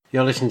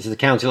You're listening to the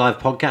County Live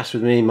podcast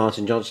with me,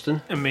 Martin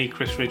Johnston. And me,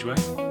 Chris Ridgway.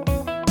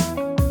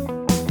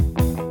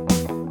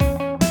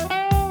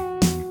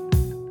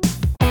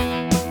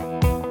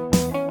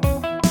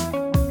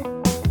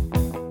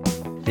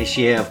 This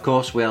year, of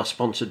course, we are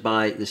sponsored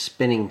by the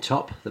Spinning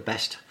Top, the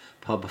best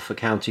pub for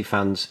county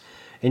fans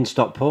in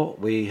Stockport.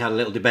 We had a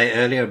little debate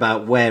earlier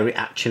about where it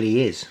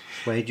actually is.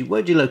 Where do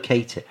you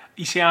locate it?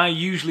 You see, I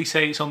usually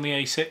say it's on the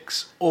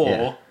A6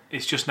 or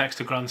it's just next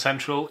to Grand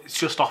Central. It's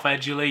just off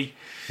Edgerley,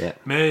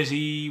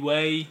 Mersey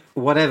Way.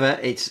 Whatever,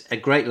 it's a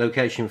great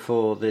location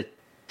for the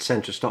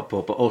centre of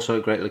Stockport, but also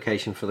a great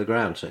location for the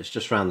ground. So it's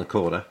just round the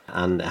corner,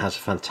 and it has a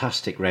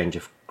fantastic range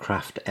of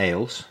craft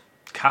ales.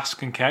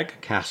 Cask and keg.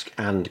 Cask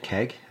and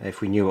keg.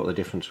 If we knew what the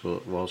difference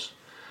was,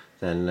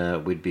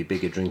 then we'd be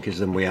bigger drinkers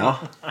than we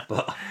are.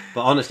 but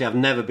honestly, I've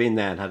never been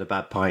there and had a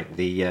bad pint.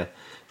 The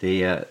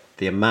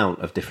amount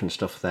of different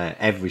stuff there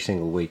every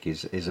single week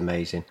is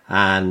amazing,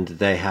 and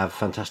they have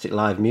fantastic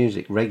live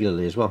music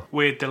regularly as well.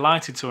 We're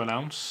delighted to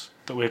announce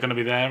that we're going to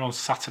be there on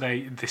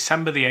Saturday,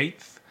 December the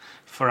 8th,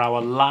 for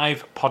our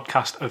live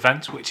podcast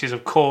event, which is,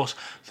 of course,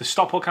 the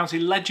Stockport County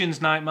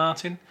Legends Night,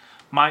 Martin.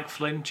 Mike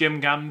Flynn, Jim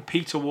Gannon,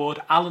 Peter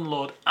Ward, Alan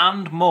Lord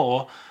and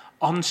more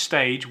on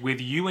stage with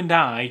you and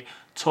I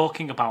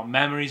talking about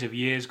memories of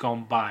years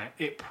gone by.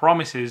 It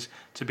promises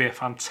to be a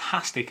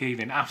fantastic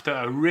evening. After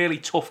a really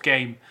tough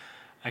game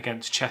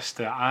against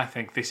Chester, I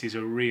think this is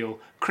a real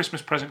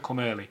Christmas present come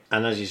early.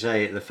 And as you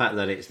say, the fact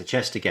that it's the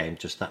Chester game,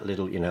 just that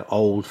little,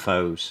 old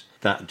foes,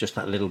 that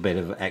little bit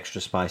of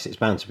extra spice, it's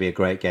bound to be a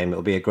great game.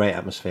 It'll be a great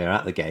atmosphere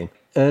at the game.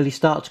 Early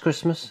start to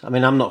Christmas. I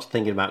mean, I'm not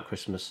thinking about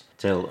Christmas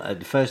till the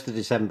 1st of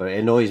December. It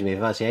annoys me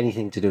if I see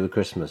anything to do with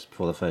Christmas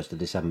before the 1st of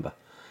December.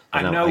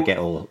 I get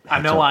all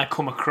I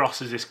come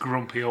across as this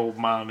grumpy old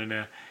man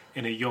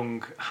in a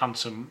young,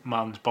 handsome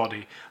man's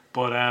body,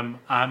 but I'm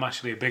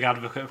actually a big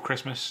advocate of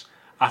Christmas.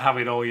 I'd have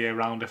it all year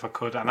round if I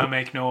could, and I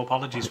make no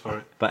apologies for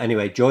it. But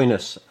anyway, join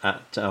us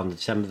on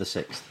December the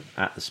 6th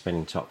at the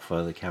Spinning Top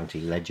for the County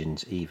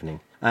Legends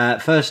evening.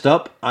 First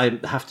up, I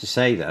have to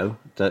say, though,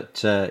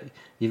 that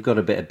you've got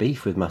a bit of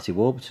beef with Matty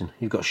Warburton.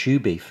 You've got shoe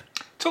beef.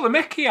 Took the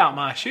mickey out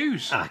my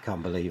shoes. I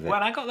can't believe it.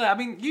 When I got there, I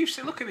mean,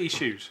 look at these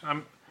shoes.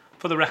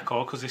 For the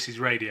record, because this is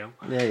radio.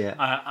 Yeah.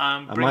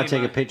 I might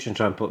take a picture and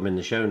try and put them in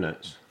the show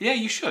notes. Yeah,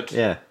 you should.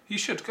 Yeah. You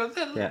should, because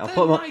they're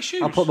nice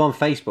shoes. I'll put them on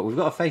Facebook. We've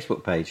got a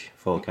Facebook page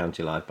for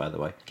County Live, by the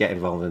way. Get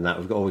involved in that.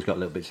 We've always got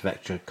little bits of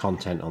extra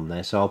content on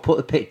there. So I'll put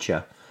the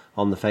picture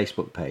on the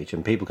Facebook page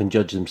and people can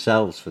judge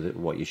themselves for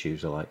what your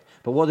shoes are like.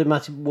 But what did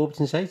Matty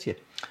Warburton say to you?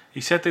 He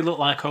said they look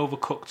like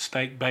overcooked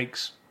steak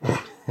bakes.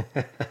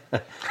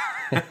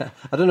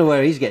 I don't know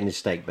where he's getting his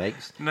steak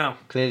bakes. No.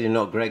 Clearly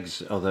not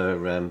Greg's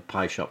other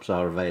pie shops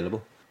are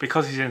available.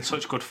 Because he's in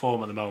such good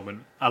form at the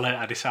moment,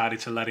 I decided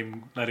to let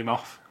him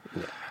off.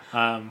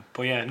 Yeah.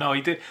 But yeah, no,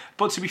 he did.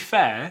 But to be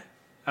fair,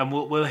 and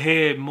we'll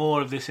hear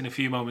more of this in a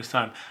few moments'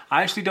 time,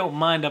 I actually don't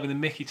mind having the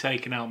mickey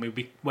taken out of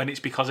me when it's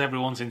because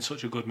everyone's in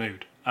such a good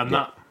mood. And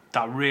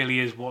that really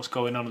is what's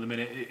going on at the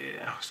minute. It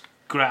was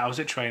great. I was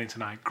at training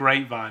tonight.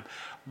 Great vibe.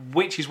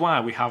 Which is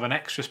why we have an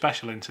extra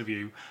special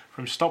interview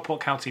from Stockport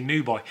County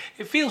new boy.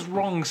 It feels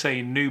wrong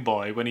saying new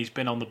boy when he's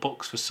been on the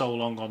books for so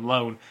long on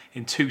loan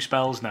in 2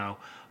 spells now.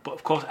 But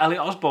of course,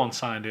 Elliot Osborne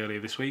signed earlier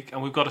this week,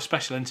 and we've got a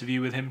special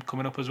interview with him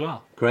coming up as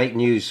well. Great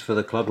news for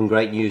the club, and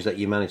great news that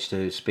you managed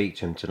to speak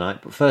to him tonight.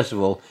 But first of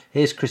all,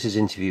 here's Chris's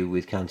interview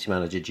with County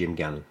manager Jim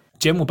Gannon.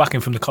 Jim, we're back in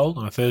from the cold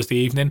on a Thursday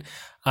evening.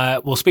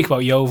 We'll speak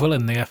about Yeovil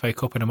and the FA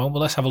Cup in a moment, but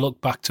let's have a look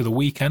back to the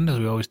weekend, as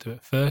we always do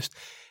it first.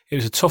 It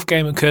was a tough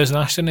game at Curzon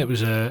Ashton. It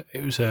was a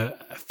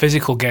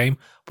physical game,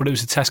 but it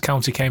was a test.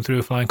 County came through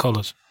with flying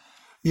colours.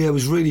 Yeah, it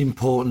was really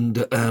important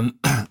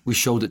that we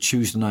showed at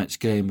Tuesday night's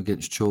game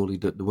against Chorley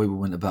that the way we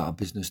went about our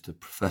business, the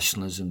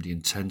professionalism, the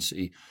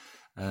intensity,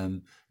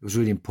 it was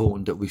really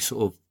important that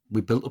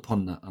we built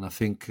upon that. And I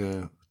think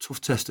a tough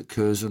test at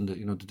Curzon,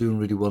 that they're doing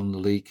really well in the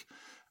league,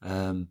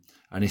 and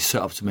it's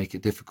set up to make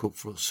it difficult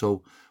for us.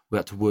 So we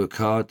had to work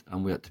hard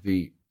and we had to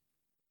be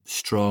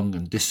strong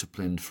and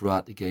disciplined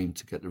throughout the game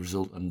to get the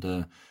result.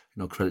 And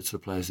credit to the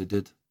players, they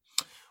did.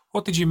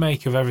 What did you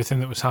make of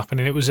everything that was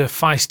happening? It was a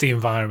feisty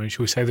environment,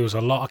 shall we say. There was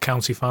a lot of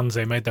County fans.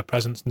 They made their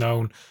presence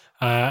known.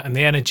 And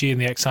the energy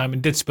and the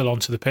excitement did spill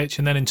onto the pitch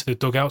and then into the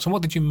dugouts. And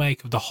what did you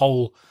make of the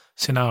whole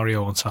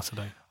scenario on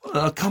Saturday?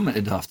 Well, I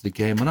commented after the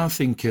game, and I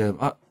think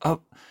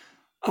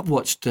I've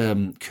watched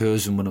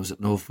Curzon when I was at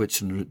Northwich,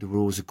 and they were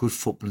always a good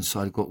footballing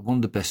side. They've got one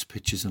of the best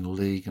pitches in the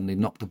league, and they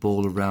knock the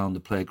ball around. They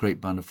play a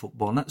great brand of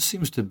football. And that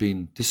seems to have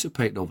been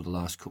dissipated over the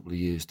last couple of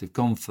years. They've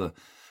gone for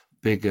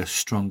bigger,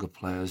 stronger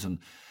players, and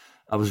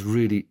I was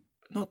really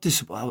not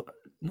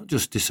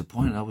just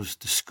disappointed. I was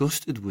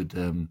disgusted with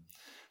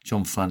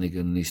John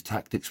Flanagan and his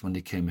tactics when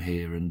they came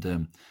here, and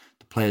the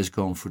players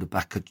going through the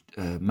back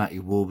of Matty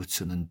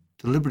Warburton and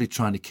deliberately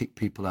trying to kick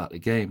people out of the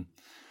game.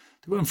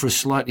 They went for a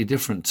slightly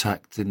different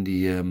tact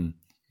in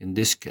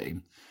this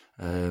game.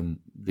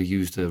 They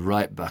used a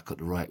right back at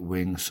the right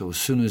wing. So as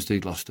soon as they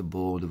lost the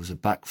ball, there was a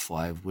back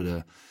five with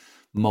a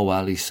Mo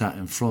Ali sat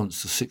in front.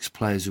 So 6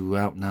 players who were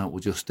out and out were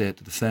just there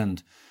to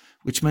defend.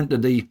 which meant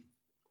that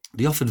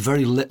they offered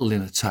very little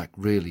in attack,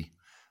 really.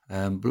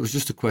 But it was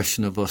just a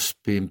question of us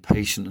being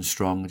patient and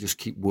strong and just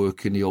keep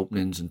working the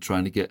openings and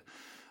trying to get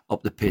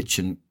up the pitch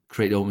and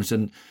create openings.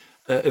 And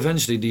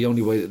eventually the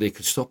only way that they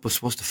could stop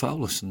us was to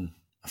foul us. And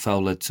a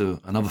foul led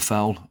to another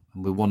foul,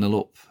 and we 1-0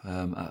 up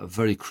at a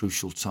very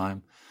crucial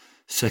time.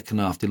 Second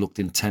half, they looked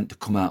intent to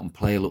come out and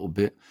play a little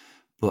bit,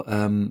 but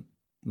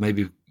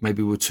maybe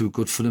we were too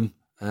good for them,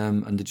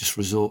 and they just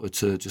resorted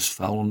to just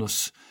fouling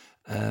us,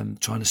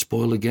 trying to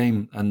spoil the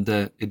game, and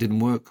it didn't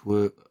work.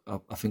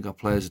 I think our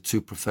players are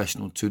too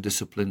professional, too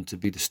disciplined to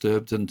be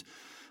disturbed, and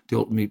they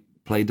ultimately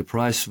paid the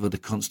price for the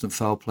constant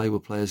foul play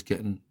with players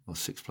getting,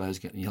 6 players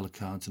getting yellow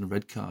cards and a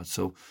red card.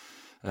 So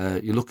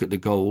you look at the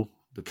goal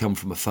that come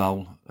from a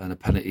foul and a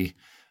penalty,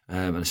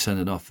 and a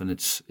sending off, and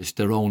it's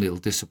their own little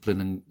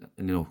discipline,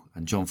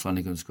 and John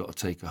Flanagan's got to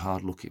take a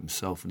hard look at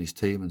himself and his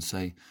team and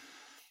say,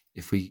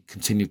 if we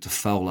continue to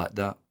foul like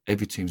that,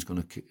 every team's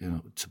going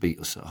to beat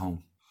us at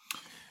home.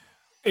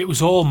 It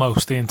was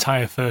almost the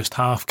entire first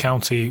half.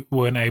 County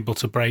weren't able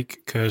to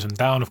break Curzon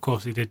down. Of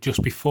course, they did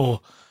just before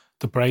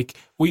the break.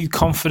 Were you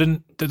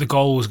confident that the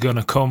goal was going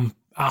to come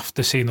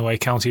after seeing the way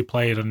County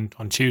played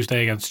on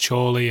Tuesday against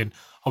Chorley? And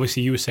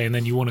obviously, you were saying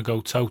then you want to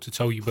go toe to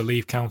toe. You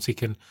believe County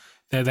can.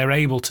 They're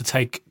able to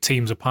take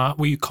teams apart.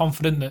 Were you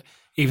confident that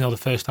even though the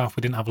first half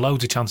we didn't have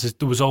loads of chances,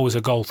 there was always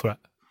a goal threat?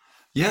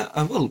 Yeah,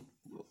 well,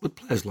 with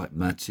players like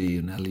Matty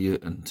and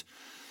Elliot and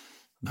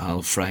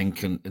Niall,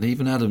 Frank and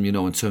even Adam,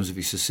 in terms of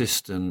his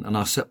assist and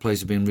our set plays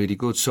have been really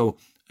good. So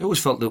I always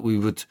felt that we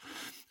would.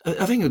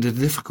 I think the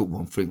difficult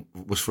one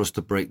was for us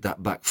to break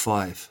that back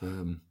five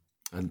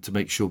and to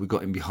make sure we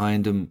got in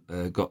behind them,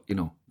 got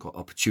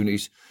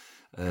opportunities.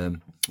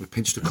 We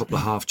pinched a couple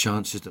of half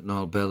chances that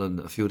Niall Bell and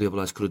a few of the other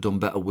lads could have done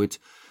better with.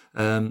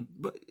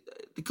 But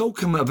the goal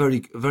came at a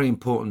very, very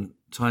important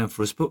time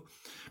for us. But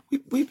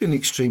we've been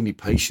extremely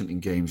patient in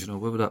games,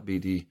 whether that be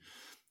the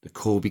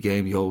Corby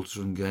game, the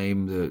Oldham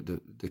game,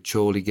 the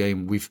Chorley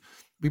game. We've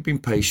been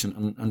patient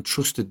and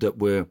trusted that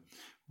we're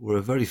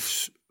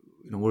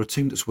a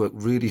team that's worked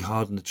really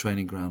hard on the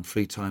training ground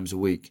 3 times a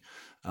week,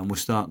 and we're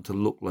starting to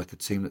look like a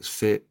team that's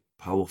fit,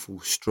 powerful,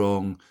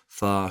 strong,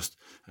 fast,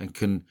 and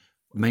can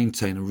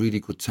maintain a really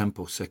good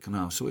tempo second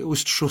half. So it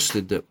was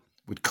trusted that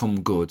we'd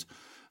come good.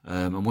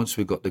 And once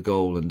we got the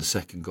goal and the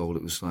second goal,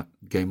 it was like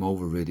game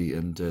over really,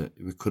 and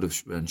we could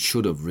have and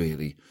should have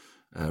really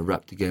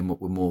wrapped the game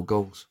up with more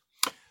goals.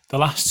 The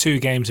last 2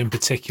 games in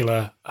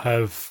particular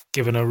have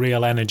given a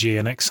real energy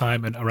and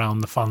excitement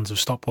around the fans of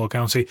Stockport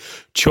County.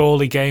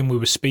 Chorley game, we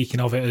were speaking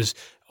of it as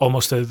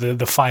almost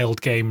the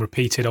filed game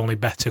repeated, only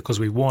better because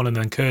we won. And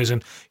then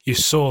Curzon, you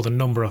saw the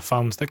number of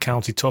fans that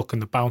County took and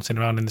the bouncing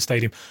around in the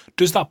stadium.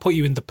 Does that put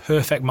you in the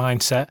perfect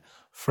mindset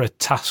for a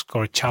task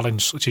or a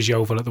challenge such as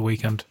Yeovil at the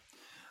weekend?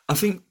 I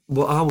think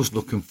what I was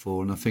looking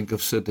for, and I think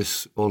I've said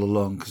this all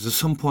along, because at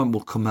some point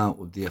we'll come out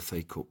with the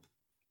FA Cup.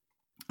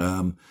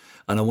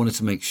 And I wanted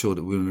to make sure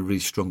that we were in a really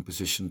strong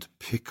position to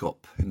pick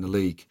up in the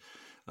league.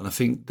 And I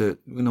think that,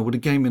 with a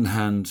game in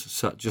hand,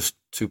 sat just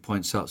 2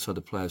 points outside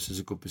the playoffs is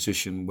a good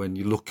position when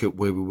you look at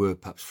where we were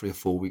perhaps 3 or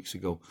 4 weeks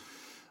ago.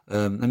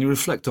 And you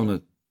reflect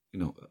on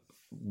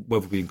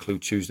whether we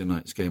include Tuesday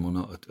night's game or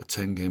not, a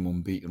 10-game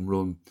unbeaten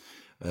run.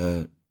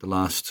 The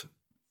last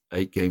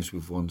 8 games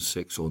we've won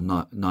 6, or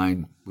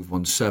 9 we've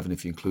won 7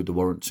 if you include the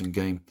Warrington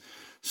game.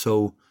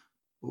 So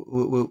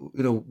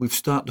we've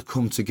started to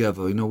come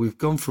together. We've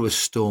gone through a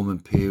storming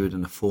period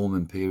and a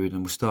forming period,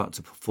 and we're starting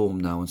to perform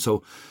now. And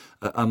so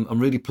I'm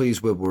really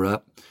pleased where we're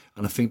at.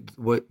 And I think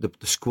the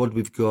squad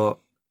we've got,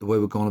 the way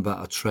we're going about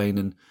our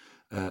training,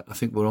 I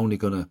think we're only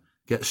going to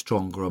get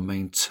stronger and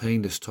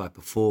maintain this type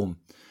of form.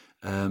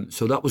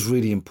 So that was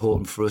really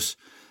important for us.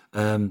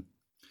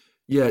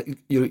 You're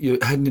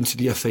heading into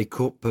the FA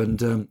Cup,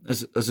 and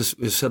as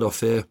I said off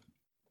here,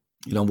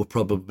 we're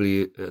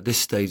probably at this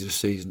stage of the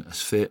season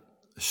as fit,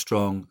 as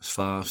strong, as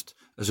fast,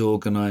 as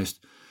organised,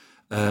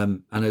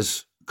 and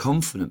as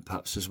confident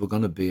perhaps as we're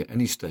going to be at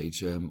any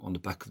stage on the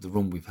back of the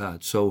run we've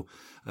had. So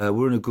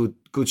we're in a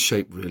good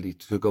shape really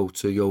to go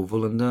to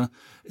Yeovil, and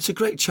it's a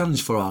great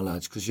challenge for our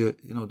lads because a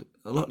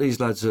lot of these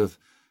lads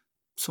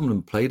some of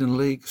them played in the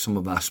league, some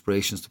have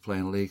aspirations to play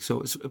in the league. So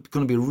it's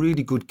going to be a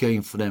really good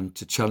game for them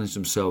to challenge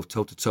themselves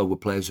toe to toe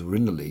with players who are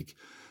in the league.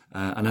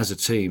 And as a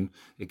team,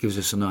 it gives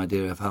us an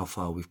idea of how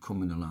far we've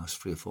come in the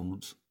last 3 or 4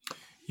 months.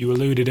 You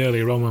alluded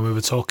earlier on when we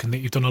were talking that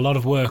you've done a lot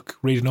of work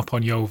reading up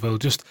on Yeovil.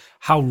 Just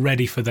how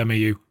ready for them are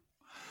you?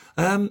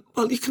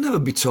 Well, you can never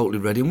be totally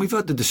ready, and we've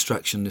had the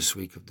distraction this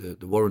week of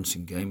the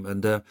Warrington game.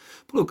 And but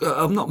look,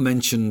 I've not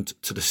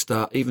mentioned to the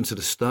start, even to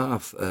the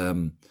staff,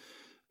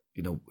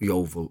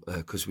 Yeovil,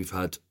 because we've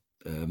had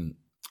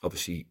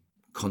obviously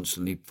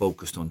constantly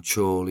focused on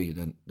Chorley,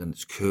 then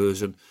it's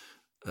Curzon,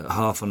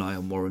 half an eye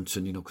on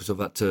Warrington, because I've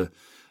had to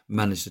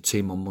manage the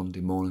team on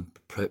Monday morning,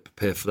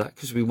 prepare for that,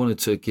 because we wanted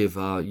to give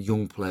our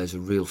young players a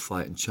real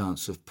fighting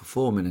chance of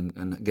performing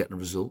and getting a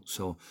result.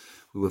 So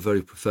we were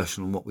very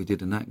professional in what we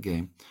did in that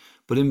game.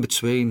 But in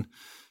between,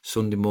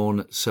 Sunday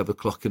morning at 7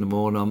 o'clock in the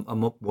morning,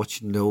 I'm up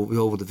watching all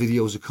the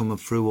videos are coming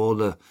through, all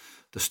the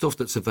the stuff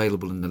that's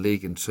available in the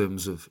league in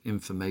terms of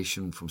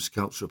information from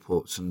scouts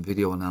reports and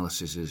video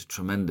analysis is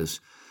tremendous.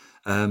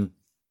 I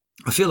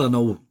feel I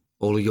know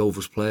all of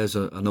Yeovil's players.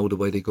 I know the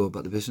way they go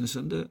about the business,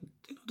 and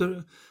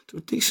they're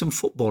a decent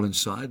footballing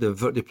side.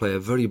 They play a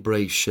very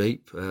brave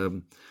shape,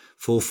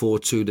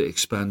 4-4-2 that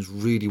expands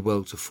really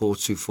well to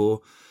 4-2-4.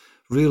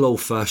 Real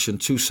old-fashioned,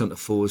 2 centre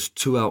forwards,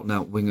 2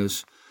 out-and-out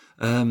wingers.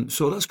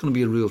 So that's going to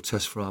be a real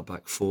test for our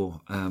back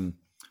four.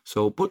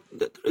 But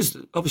there is,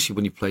 obviously,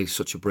 when you play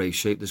such a brave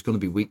shape, there's going to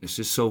be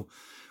weaknesses. So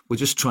we're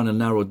just trying to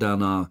narrow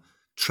down our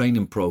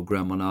training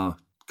programme and our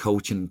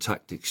coaching and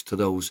tactics to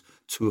those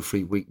 2 or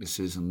 3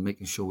 weaknesses and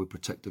making sure we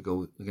protect the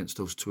goal against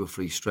those 2 or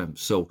 3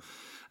 strengths. So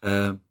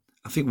I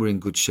think we're in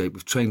good shape.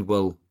 We've trained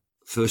well.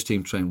 First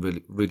team trained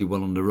really, really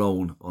well on their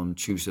own on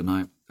Tuesday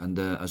night, and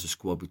as a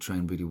squad we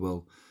trained really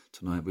well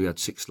tonight. We had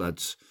 6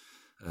 lads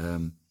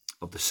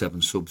of the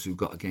 7 subs who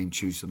got a game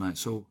Tuesday night.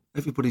 So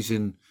everybody's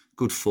in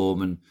good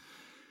form and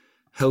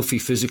healthy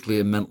physically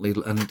and mentally.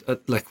 And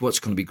what's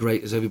going to be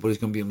great is everybody's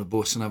going to be on the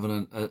bus and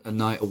having a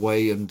night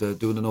away and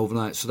doing an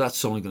overnight. So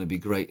that's only going to be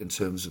great in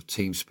terms of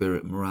team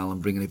spirit and morale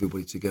and bringing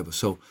everybody together.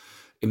 So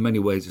in many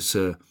ways, it's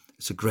a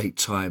great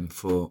time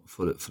for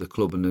the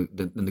club and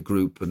the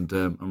group, and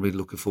I'm really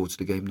looking forward to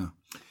the game now.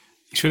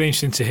 It's really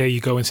interesting to hear you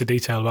go into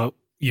detail about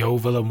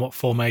Yeovil and what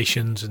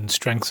formations and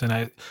strengths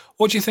and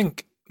what do you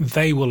think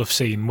they will have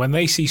seen when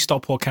they see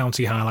Stockport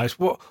County highlights?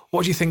 What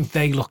do you think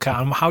they look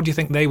at, and how do you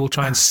think they will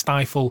try and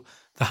stifle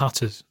the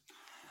Hatters?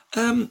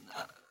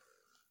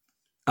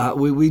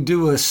 We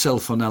do a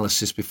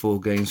self-analysis before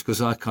games,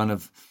 because I kind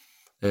of,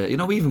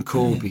 even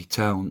Corby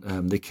Town,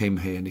 they came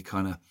here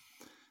and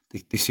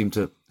they seem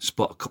to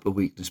spot a couple of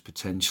weaknesses,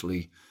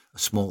 potentially a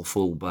small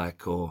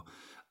fullback or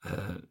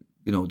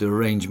the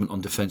arrangement on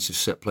defensive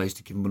set plays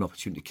to give them an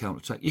opportunity to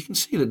counter-attack. You can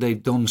see that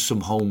they've done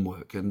some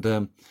homework, and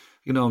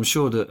I'm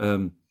sure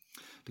that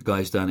the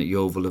guys down at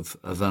Yeovil have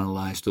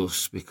analysed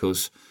us,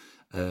 because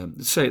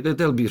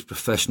they'll be as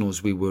professional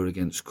as we were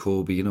against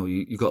Corby.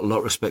 You got a lot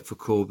of respect for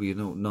Corby.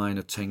 9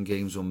 or 10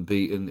 games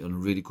unbeaten and a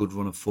really good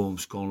run of form,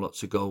 scoring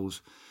lots of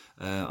goals.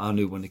 I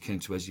knew when they came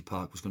to Esley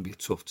Park it was going to be a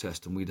tough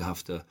test, and we'd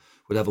have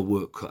a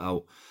work cut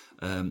out,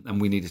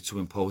 and we needed to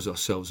impose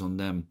ourselves on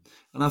them.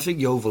 And I think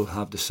Yeovil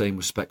have the same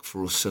respect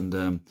for us,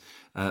 and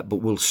but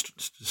will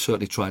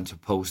certainly try to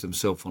impose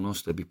themselves on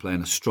us. They'll be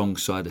playing a strong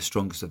side, the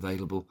strongest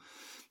available.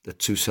 The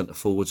 2 centre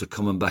forwards are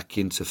coming back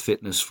into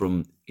fitness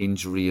from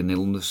injury and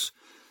illness,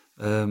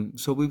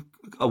 so we've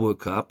got to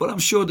work hard. But I'm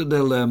sure that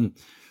they'll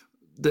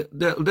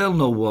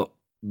know what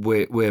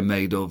we're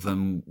made of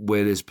and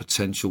where there's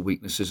potential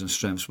weaknesses and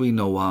strengths. We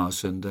know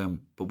ours,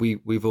 and but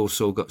we've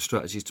also got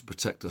strategies to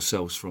protect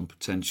ourselves from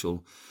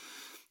potential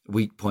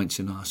weak points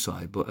in our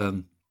side. But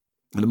at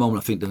the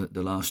moment, I think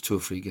the last 2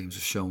 or 3 games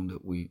have shown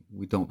that we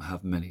don't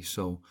have many.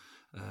 So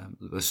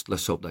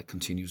let's hope that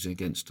continues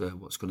against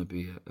what's going to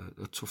be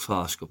a tough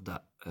ask of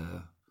that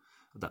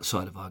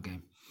side of our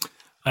game.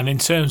 And in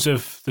terms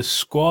of the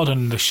squad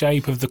and the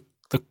shape of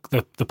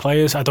the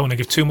players, I don't want to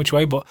give too much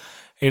away, but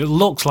it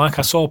looks like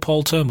I saw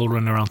Paul Turnbull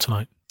running around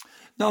tonight.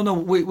 No.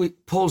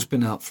 Paul's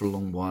been out for a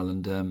long while,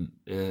 and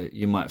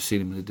you might have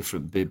seen him in a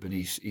different bib, and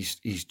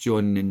he's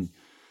joining in.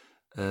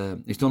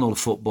 He's done all the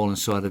footballing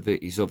side of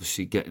it. He's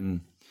obviously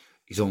getting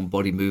his own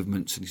body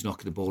movements and he's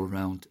knocking the ball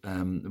around.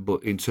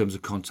 But in terms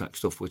of contact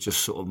stuff, we're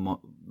just sort of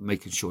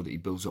making sure that he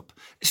builds up.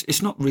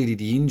 It's not really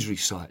the injury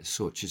side as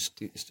such.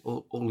 It's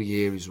all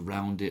the areas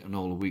around it and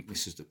all the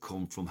weaknesses that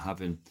come from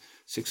having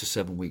 6 or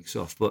 7 weeks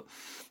off. But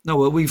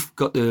no, we've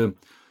got the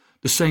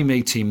same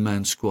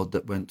 18-man squad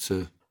that went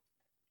to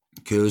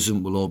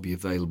Curzon will all be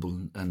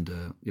available, and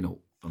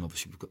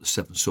obviously we've got the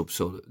 7 subs,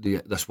 so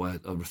that's why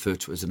I refer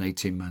to it as an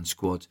 18-man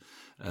squad.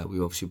 We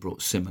obviously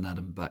brought Sim and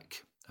Adam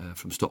back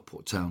from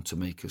Stockport Town to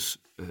make us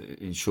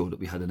ensure that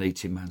we had an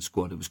 18-man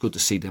squad. It was good to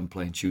see them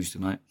playing Tuesday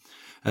night.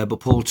 But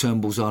Paul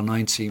Turnbull's our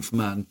 19th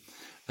man.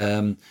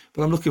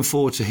 But I'm looking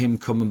forward to him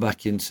coming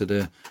back into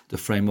the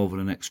frame over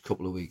the next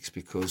couple of weeks,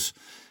 because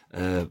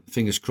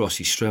fingers crossed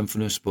he's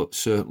strengthened us, but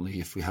certainly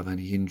if we have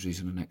any injuries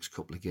in the next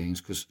couple of games,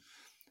 because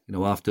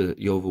after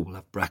Yeovil we'll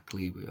have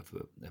Brackley, we have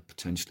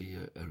potentially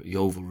a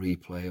Yeovil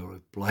replay or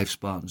a Blythe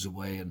Spartans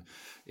away, and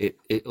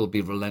it'll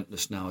be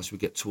relentless now as we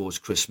get towards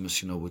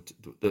Christmas, with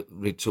the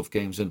really tough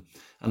games, and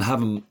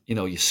having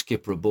your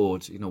skipper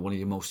aboard, one of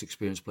your most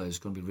experienced players, is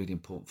going to be really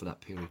important for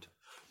that period.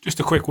 Just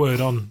a quick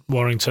word on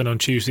Warrington on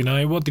Tuesday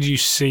night. What did you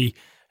see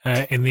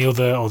in the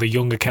other, or the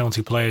younger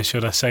county players,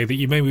 should I say, that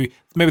you maybe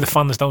the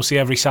fans don't see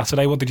every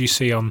Saturday? What did you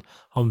see on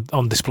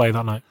display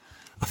that night?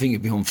 I think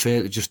it'd be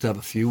unfair to just have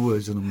a few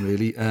words on them,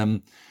 really. I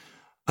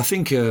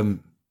think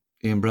Ian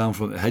Brown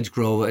from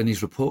Hedgegrove in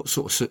his report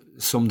sort of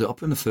summed it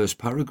up in the first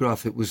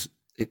paragraph.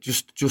 It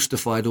just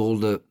justified all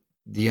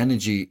the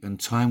energy and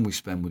time we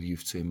spend with the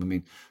youth team. I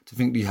mean, to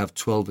think you have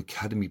 12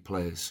 academy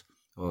players,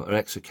 or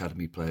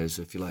ex-academy players,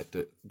 if you like,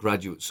 the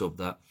graduates of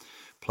that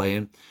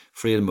playing.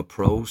 3 of them are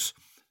pros.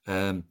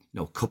 A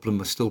couple of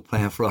them are still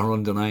playing for our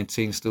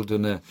under-19, still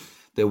doing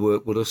their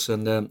work with us,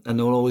 and there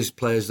are always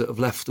players that have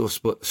left us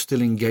but still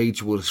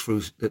engage with us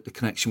through the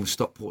connection with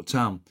Stockport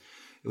Town.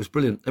 it was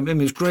brilliant. I mean,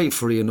 it was great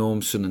for Ian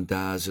Ormson and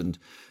Daz and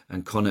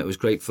Connor. It was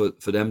great for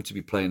them to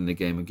be playing in the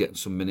game and getting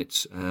some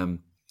minutes and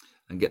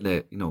getting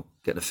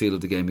a feel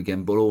of the game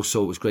again. But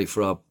also it was great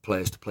for our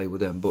players to play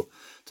with them. But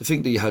to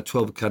think that you had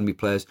 12 academy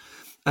players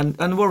and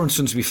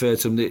Warrington, to be fair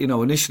to them,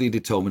 initially they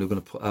told me they were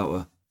going to put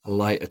out a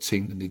lighter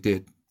team than they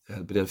did.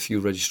 But they had a few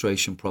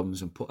registration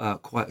problems and put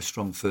out quite a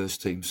strong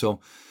first team. So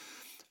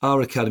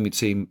our academy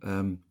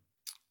team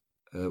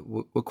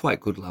were quite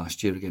good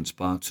last year against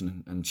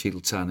Barton and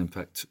Cheadle Town. In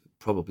fact,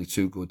 probably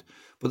too good.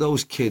 But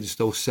those kids,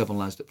 those 7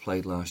 lads that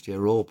played last year,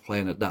 are all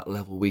playing at that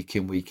level week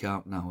in, week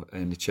out now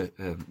in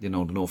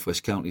the North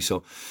West County.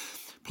 So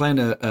playing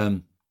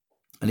an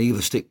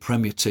either stick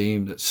Premier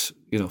team that's,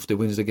 if they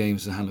wins the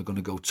games in hand, are going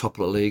to go top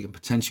of the league and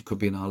potentially could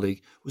be in our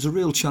league, was a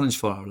real challenge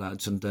for our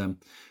lads. And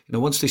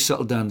once they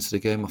settled down into the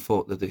game, I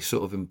thought that they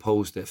sort of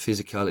imposed their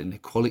physicality and their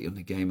quality in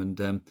the game.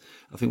 And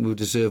I think we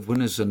deserved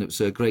winners, and it was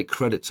a great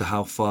credit to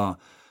how far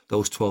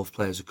those 12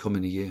 players have come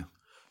in a year.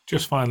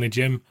 Just finally,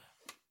 Jim,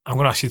 I'm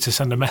going to ask you to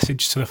send a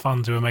message to the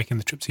fans who are making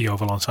the trip to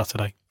Yeovil on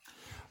Saturday.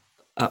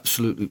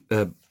 Absolutely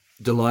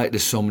delighted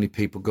there's so many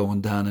people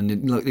going down, and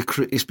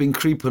it's been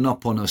creeping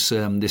up on us,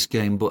 this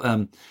game.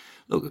 But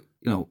look,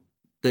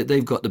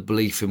 they've got the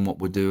belief in what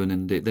we're doing,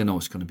 and they know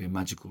it's going to be a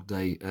magical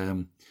day.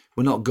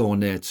 We're not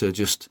going there to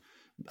just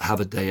have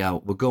a day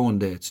out. We're going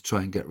there to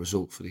try and get a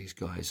result for these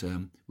guys.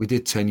 We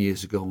did 10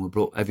 years ago, and we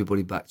brought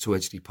everybody back to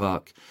Edgeley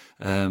Park.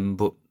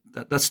 But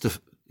that's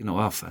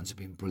our fans have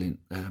been brilliant.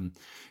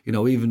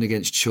 Even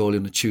against Chorley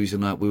on a Tuesday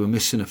night, we were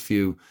missing a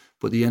few,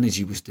 but the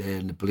energy was there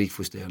and the belief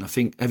was there. And I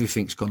think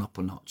everything's gone up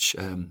a notch.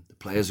 The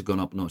players have gone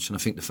up a notch, and I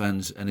think the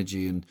fans'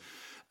 energy and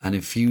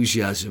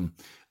enthusiasm.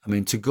 I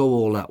mean, to go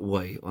all that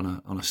way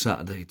on a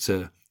Saturday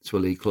to a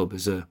league club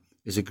is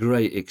a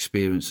great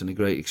experience and a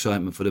great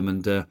excitement for them.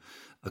 And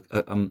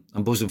I'm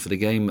buzzing for the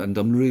game, and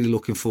I'm really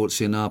looking forward to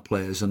seeing our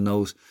players and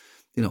those,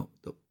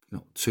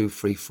 200,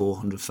 300,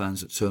 400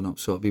 fans that turn up.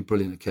 So it'll be a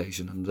brilliant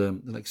occasion, and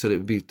like I said, it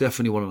would be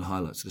definitely one of the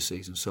highlights of the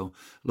season. So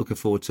looking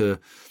forward to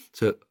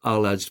our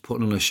lads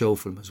putting on a show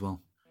for them as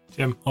well.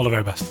 Jim, all the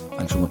very best.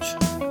 Thanks so much.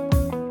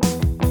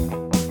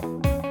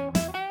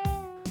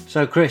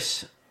 So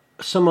Chris,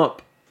 sum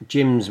up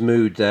Jim's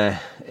mood there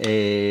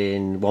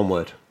in one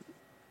word.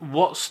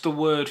 What's the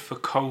word for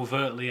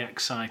covertly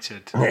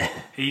excited?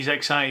 He's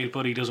excited,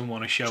 but he doesn't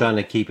want to show Trying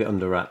it. to keep it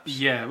under wraps.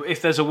 Yeah,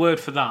 if there's a word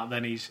for that,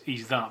 then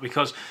he's that.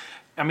 Because,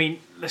 I mean,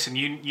 listen,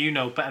 you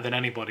know better than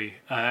anybody,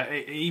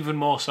 even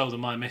more so than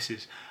my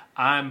missus.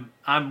 I'm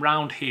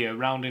round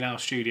in our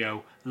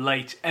studio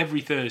late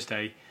every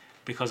Thursday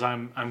because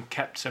I'm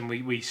kept, and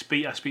I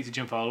speak to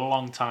Jim for a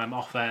long time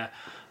off there,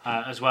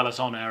 as well as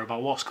on air,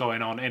 about what's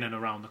going on in and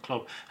around the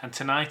club. And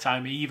tonight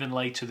I'm even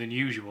later than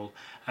usual,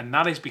 and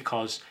that is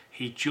because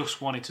he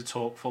just wanted to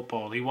talk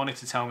football. He wanted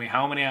to tell me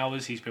how many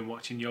hours he's been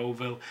watching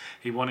Yeovil.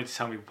 He wanted to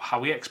tell me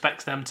how he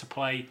expects them to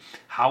play,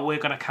 how we're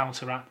going to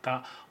counteract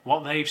that,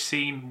 what they've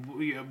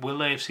seen. Will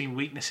they have seen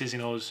weaknesses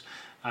in us?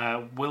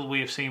 Will we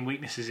have seen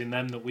weaknesses in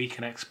them that we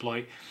can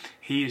exploit?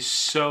 He is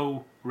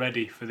so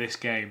ready for this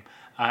game,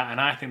 and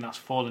I think that's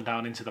fallen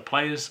down into the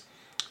players.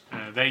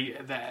 They're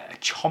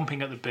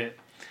chomping at the bit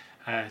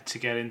to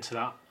get into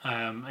that,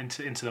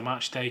 into the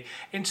match day,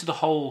 into the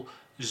whole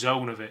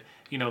zone of it.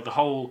 The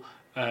whole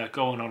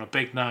going on a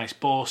big nice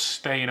bus,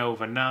 staying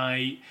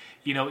overnight.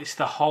 It's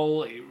the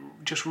whole. It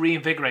just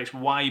reinvigorates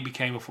why you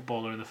became a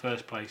footballer in the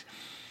first place.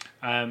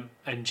 And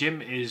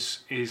Jim is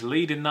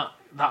leading that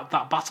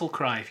battle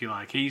cry, if you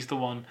like. He's the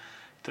one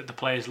that the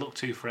players look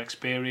to for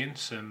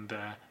experience and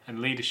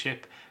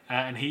leadership,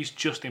 and he's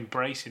just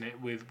embracing it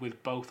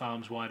with both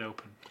arms wide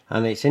open.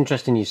 And it's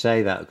interesting you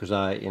say that, because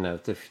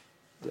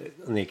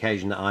on the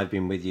occasion that I've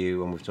been with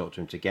you and we've talked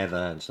to him together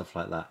and stuff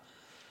like that,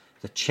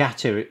 the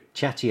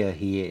chattier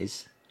he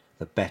is,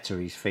 the better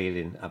he's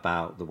feeling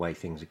about the way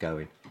things are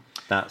going.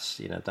 That's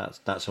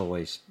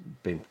always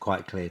been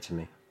quite clear to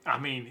me. I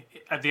mean,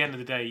 at the end of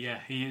the day, yeah,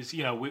 he is.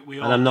 We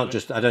all. And I don't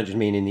just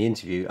mean in the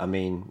interview. I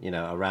mean,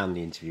 around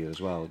the interview as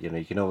well.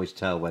 You can always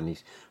tell when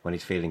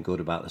he's feeling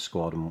good about the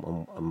squad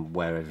and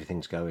where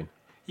everything's going.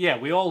 Yeah,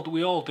 we all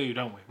do,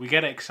 don't we? We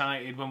get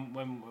excited when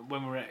we're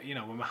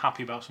when we're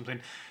happy about something.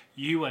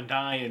 You and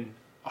I and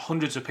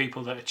hundreds of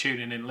people that are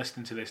tuning in,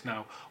 listening to this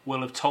now,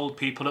 will have told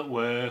people at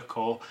work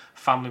or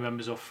family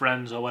members or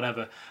friends or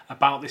whatever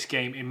about this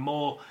game in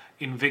more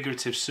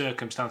invigorative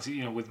circumstances.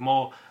 With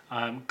more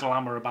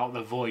glamour about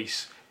the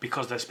voice,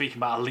 because they're speaking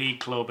about a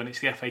league club and it's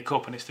the FA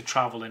Cup and it's the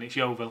travel and it's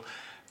Yeovil,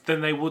 than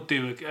they would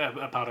do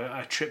about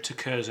a trip to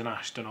Curzon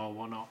Ashton or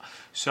whatnot.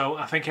 So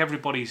I think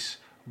everybody's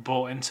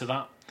bought into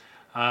that.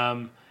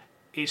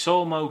 It's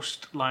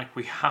almost like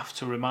we have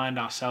to remind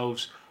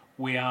ourselves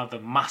we are the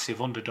massive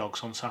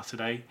underdogs on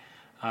Saturday.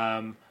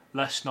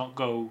 Let's not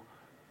go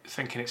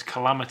thinking it's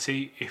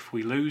calamity if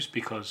we lose,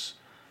 because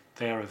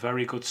they are a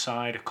very good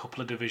side, a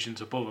couple of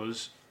divisions above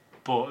us.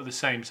 But at the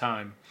same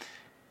time,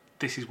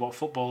 this is what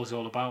football is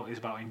all about. It's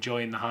about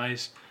enjoying the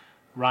highs.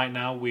 Right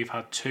now, we've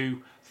had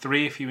 2,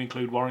 3 if you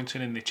include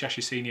Warrington in the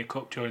Cheshire Senior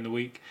Cup during the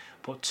week,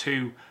 but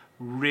 2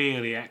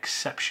 really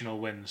exceptional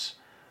wins.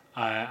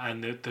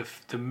 and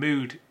the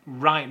mood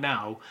right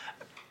now.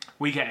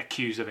 We get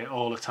accused of it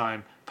all the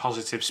time,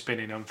 positive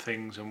spinning on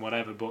things and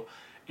whatever, but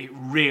it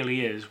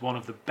really is one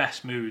of the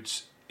best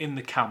moods in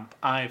the camp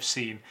I've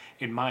seen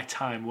in my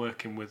time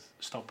working with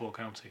Stockport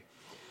County.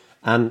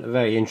 And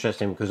very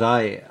interesting because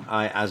I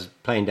as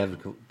playing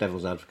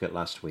devil's advocate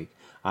last week,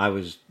 I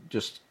was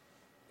just,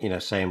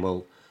 saying,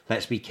 well,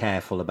 let's be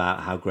careful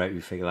about how great we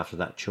feel after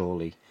that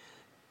Chorley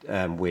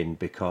win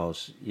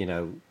because,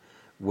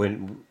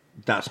 when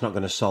that's not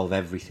going to solve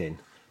everything.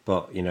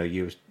 But,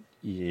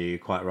 you're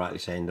quite rightly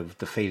saying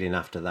the feeling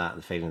after that,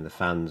 the feeling of the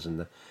fans and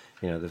the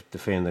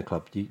feeling of the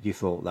club, you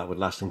thought that would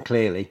last. And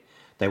clearly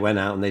they went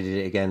out and they did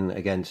it again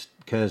against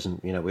Curzon.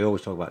 We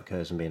always talk about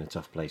Curzon being a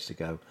tough place to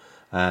go.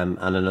 And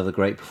another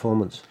great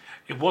performance.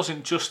 It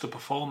wasn't just the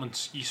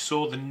performance. You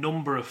saw the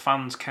number of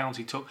fans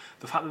County took.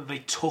 The fact that they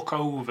took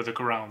over the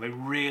ground. They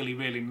really,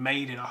 really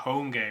made it a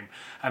home game.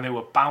 And they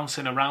were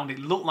bouncing around. It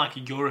looked like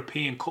a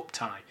European Cup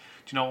tie.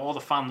 Do you know, all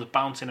the fans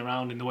bouncing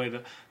around in the way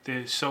that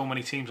there's so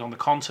many teams on the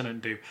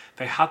continent do.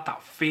 They had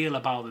that feel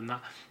about them,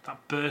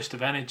 that burst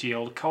of energy.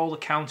 All the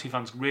County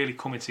fans really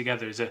coming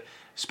together is a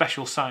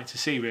special sight to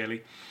see,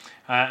 really.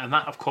 And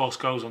that, of course,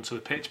 goes onto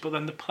the pitch. But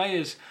then the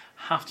players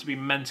have to be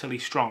mentally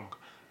strong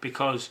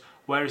because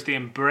whereas they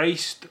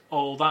embraced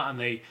all that and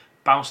they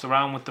bounced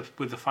around with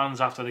the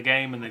fans after the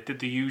game and they did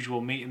the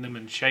usual meeting them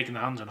and shaking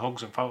their hands and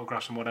hugs and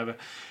photographs and whatever,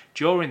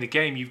 during the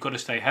game you've got to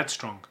stay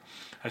headstrong,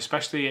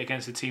 especially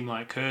against a team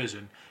like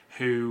Curzon,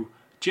 who,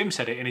 Jim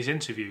said it in his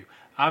interview,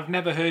 I've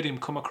never heard him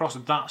come across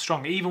that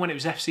strong, even when it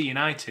was FC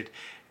United,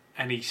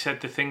 and he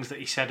said the things that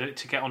he said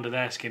to get under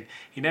their skin.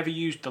 He never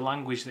used the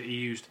language that he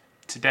used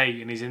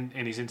today in his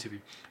interview.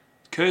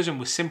 Curzon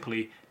was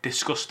simply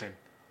disgusting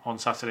on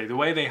Saturday. The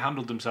way they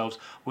handled themselves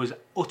was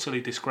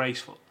utterly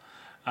disgraceful.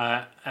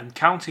 And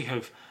County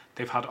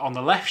they've had on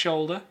the left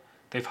shoulder,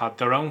 they've had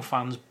their own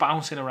fans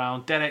bouncing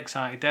around, dead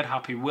excited, dead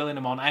happy, willing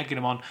them on, egging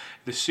them on.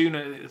 The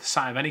sooner the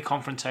sight of any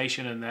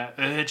confrontation and they're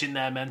urging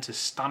their men to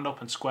stand up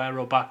and square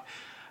up back.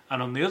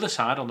 And on the other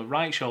side, on the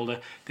right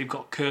shoulder, they've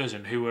got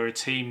Curzon, who are a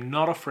team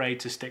not afraid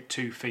to stick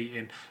 2 feet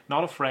in,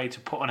 not afraid to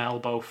put an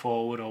elbow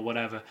forward or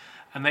whatever.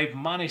 And they've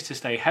managed to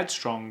stay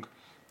headstrong.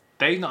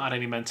 They've not had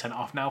any men sent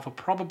off now for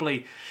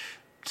probably,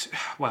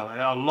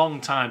 a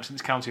long time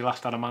since County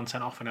last had a man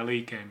sent off in a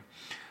league game.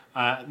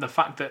 The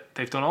fact that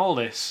they've done all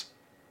this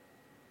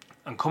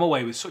and come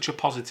away with such a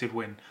positive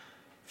win,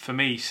 for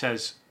me,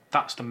 says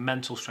that's the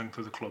mental strength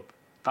of the club.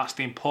 That's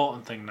the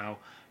important thing now,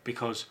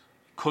 because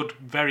it could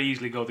very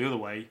easily go the other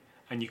way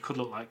and you could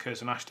look like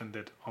Curzon Ashton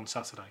did on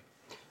Saturday.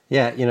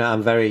 Yeah,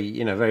 I'm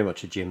very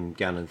much a Jim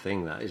Gannon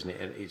thing, that, isn't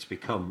it? It's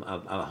become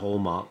a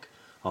hallmark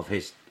of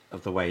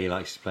the way he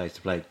likes players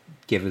to play.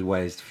 Give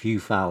away as few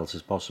fouls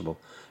as possible.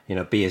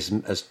 Be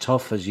as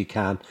tough as you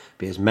can,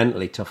 be as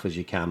mentally tough as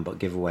you can, but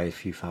give away as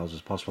few fouls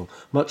as possible.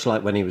 Much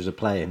like when he was a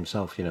player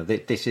himself,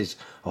 this is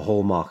a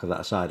hallmark of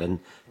that side. And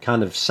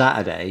kind of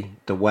Saturday,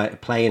 the way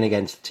playing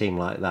against a team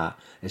like that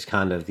is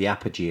kind of the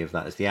apogee of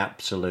that. It's the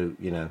absolute,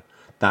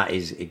 that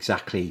is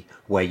exactly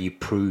where you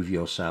prove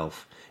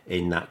yourself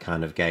in that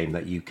kind of game,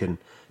 that you can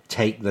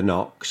take the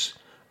knocks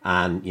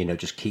and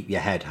just keep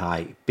your head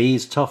high, be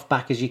as tough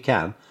back as you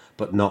can,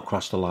 but not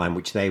cross the line,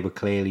 which they were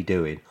clearly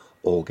doing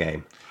all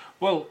game.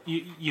 Well,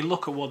 you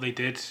look at what they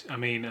did. I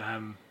mean,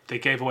 they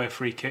gave away a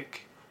free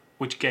kick,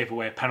 which gave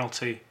away a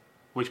penalty,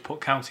 which put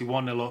County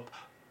 1-0 up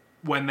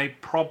when they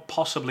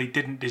possibly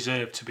didn't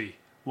deserve to be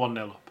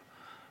 1-0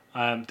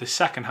 up. The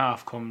second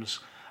half comes,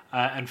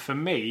 and for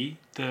me,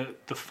 the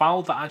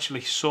foul that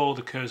actually saw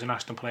the Curzon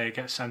Ashton player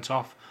get sent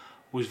off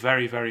was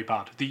very, very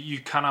bad. You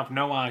can have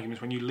no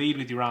arguments when you lead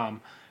with your arm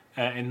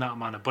in that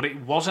manner. But it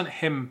wasn't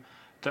him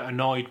that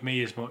annoyed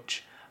me as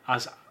much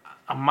as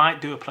I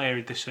might do a player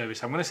a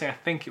disservice. I'm going to say I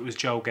think it was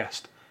Joe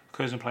Guest,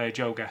 Curzon player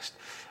Joe Guest.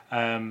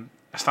 I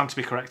stand to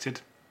be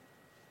corrected.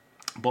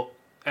 But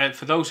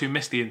for those who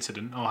missed the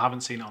incident or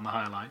haven't seen it on the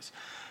highlights,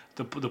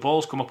 the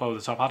ball's come up over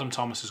the top. Adam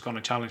Thomas has gone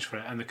a challenge for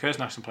it, and the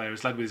Curzon Ashton player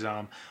has led with his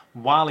arm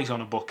while he's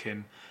on a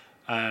booking,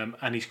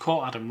 and he's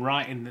caught Adam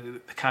right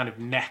in the kind of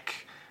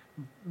neck,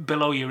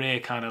 below your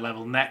ear kind of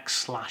level,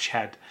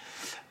 neck/head,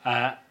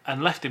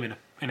 and left him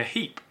in a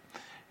heap.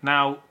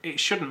 Now, it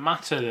shouldn't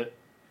matter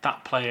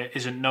that player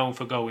isn't known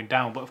for going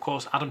down, but of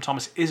course Adam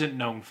Thomas isn't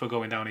known for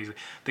going down easily.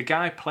 The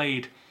guy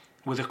played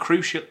with a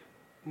cruciate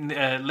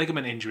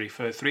ligament injury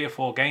for 3 or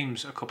 4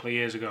 games a couple of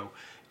years ago.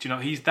 Do you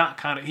know, he's that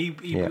kind of...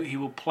 He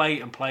will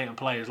play and play and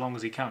play as long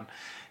as he can.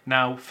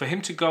 Now, for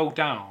him to go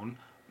down,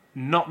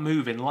 not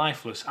moving,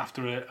 lifeless,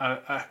 after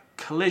a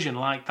collision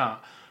like that,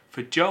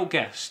 for Joe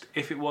Guest,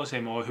 if it was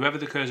him or whoever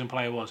the Curzon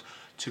player was,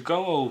 to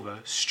go over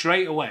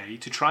straight away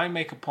to try and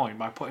make a point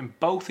by putting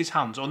both his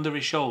hands under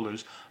his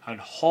shoulders and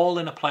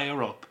hauling a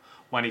player up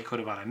when he could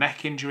have had a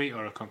neck injury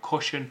or a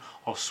concussion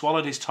or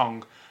swallowed his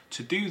tongue,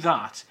 to do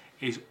that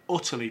is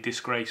utterly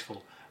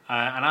disgraceful.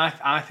 And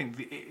I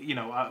think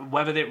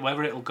whether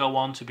it'll go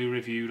on to be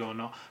reviewed or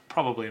not,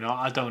 probably not.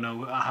 I don't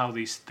know how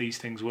these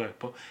things work,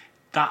 but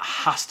that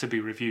has to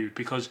be reviewed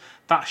because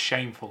that's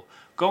shameful.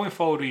 Going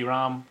forward with your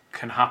arm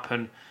can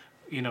happen.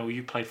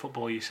 you played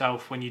football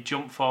yourself. When you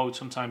jump forward,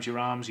 sometimes your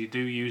arms you do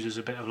use as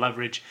a bit of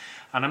leverage.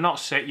 And I'm not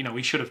saying,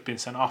 he should have been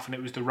sent off and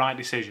it was the right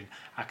decision.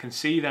 I can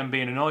see them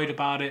being annoyed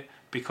about it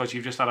because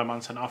you've just had a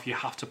man sent off. You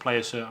have to play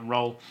a certain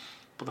role.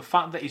 But the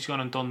fact that he's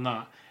gone and done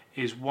that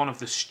is one of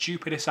the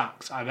stupidest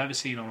acts I've ever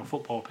seen on a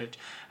football pitch.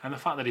 And the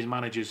fact that his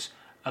managers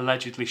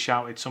allegedly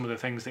shouted some of the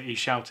things that he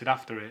shouted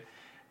after it,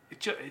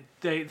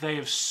 they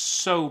have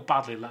so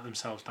badly let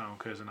themselves down,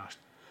 Curzon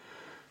Ashton.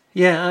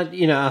 Yeah,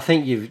 I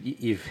think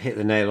you've hit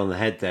the nail on the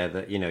head there.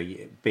 That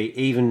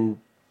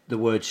even the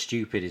word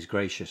 "stupid" is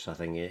gracious. I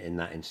think in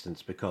that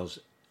instance, because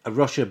a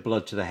rush of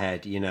blood to the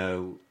head.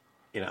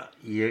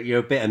 You're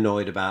a bit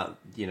annoyed about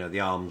the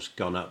arms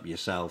gone up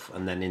yourself,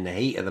 and then in the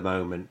heat of the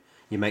moment,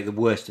 you make the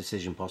worst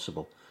decision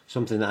possible.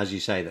 Something that, as you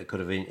say, that could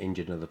have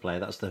injured another player.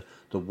 That's the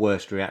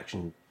worst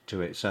reaction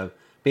to it. So,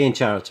 being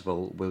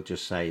charitable, we'll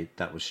just say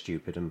that was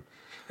stupid, and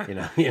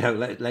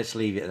let's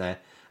leave it there.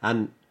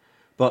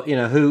 But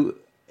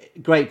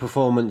great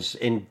performance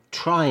in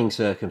trying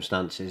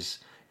circumstances.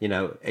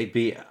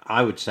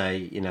 I would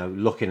say,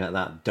 looking at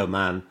that, the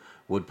man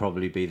would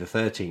probably be the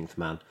 13th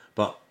man.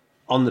 But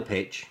on the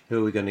pitch,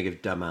 who are we going to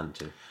give the man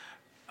to?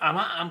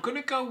 I'm going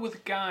to go with a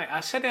guy. I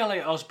said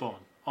Elliot Osborne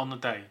on the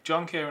day.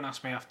 John Kieran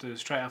asked me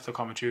straight after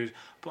commentary,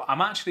 but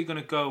I'm actually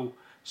going to go.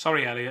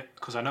 Sorry, Elliot,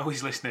 because I know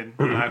he's listening.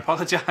 And I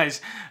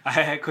apologise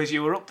because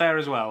you were up there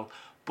as well.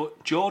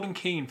 But Jordan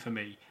Keane, for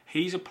me,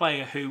 he's a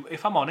player who,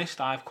 if I'm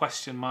honest, I've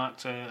question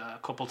marked a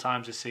couple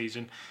times this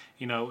season.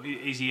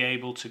 Is he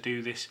able to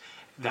do this,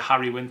 the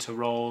Harry Winter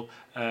role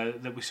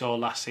that we saw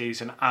last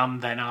season,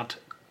 and then add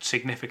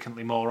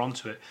significantly more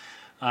onto it?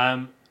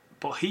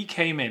 But he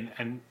came in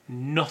and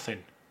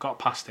nothing got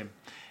past him.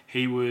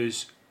 He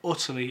was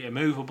utterly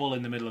immovable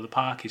in the middle of the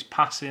park. His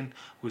passing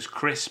was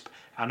crisp.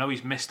 I know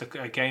he's missed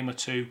a game or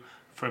two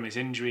from his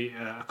injury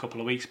a couple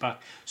of weeks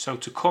back. So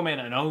to come in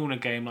and own a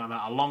game like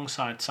that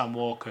alongside Sam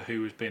Walker,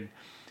 who has been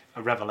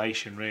a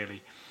revelation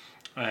really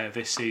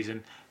this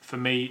season, for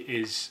me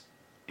is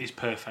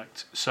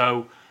perfect.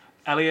 So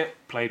Elliot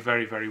played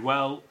very, very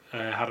well,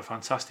 had a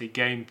fantastic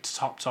game,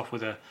 topped off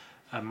with a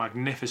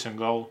magnificent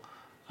goal.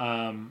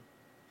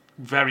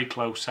 Very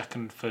close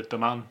second for the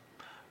man.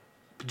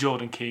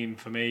 Jordan Keane,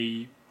 for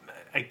me,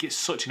 it gets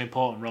such an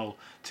important role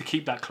to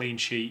keep that clean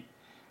sheet.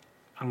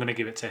 I'm going to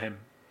give it to him.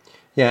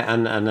 Yeah,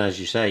 and as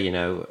you say,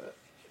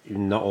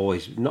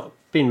 not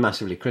been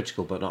massively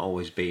critical, but not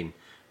always been,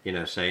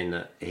 saying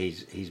that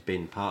he's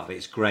been part of it.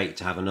 It's great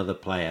to have another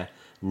player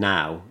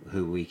now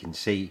who we can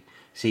see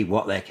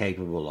what they're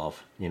capable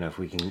of. If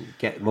we can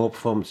get more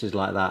performances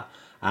like that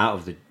out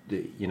of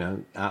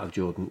out of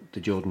the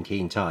Jordan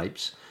Keane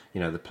types,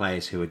 the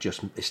players who are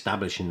just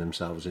establishing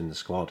themselves in the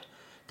squad,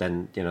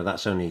 then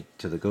that's only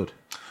to the good.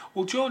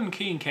 Well, Jordan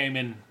Keane came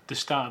in the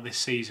start of this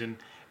season.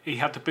 He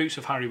had the boots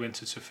of Harry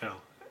Winter to fill.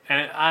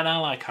 And I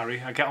like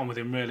Harry. I get on with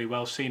him really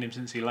well. Seen him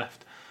since he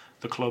left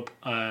the club,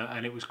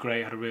 and it was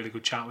great. I had a really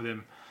good chat with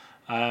him.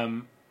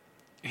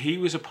 He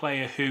was a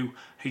player who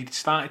he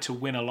started to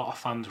win a lot of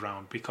fans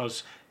around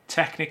because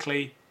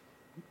technically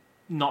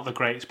not the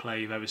greatest player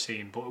you've ever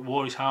seen, but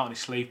wore his heart on his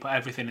sleeve, put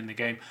everything in the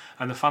game,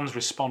 and the fans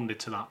responded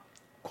to that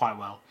quite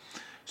well.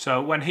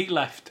 So when he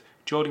left,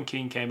 Jordan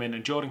Keane came in,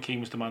 and Jordan Keane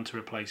was the man to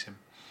replace him.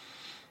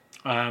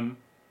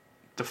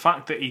 The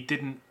fact that he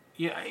didn't...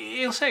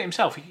 he'll say it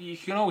himself, you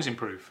can always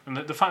improve. And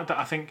the fact that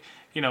I think,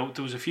 there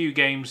was a few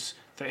games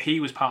that he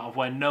was part of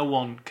where no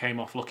one came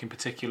off looking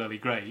particularly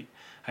great,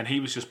 and he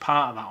was just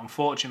part of that,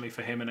 unfortunately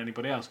for him and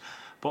anybody else.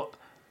 But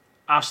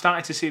I've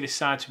started to see this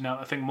side to him now.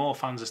 I think more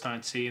fans are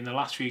starting to see in the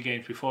last few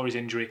games before his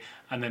injury,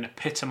 and then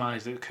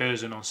epitomised at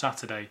Curzon on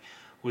Saturday,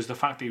 was the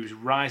fact that he was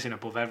rising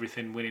above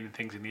everything, winning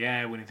things in the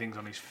air, winning things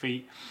on his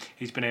feet.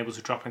 He's been able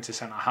to drop into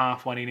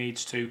centre-half when he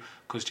needs to,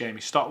 because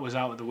Jamie Stott was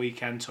out at the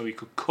weekend, so he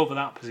could cover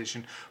that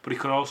position, but he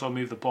could also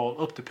move the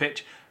ball up the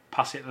pitch,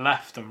 pass it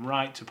left and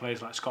right to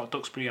players like Scott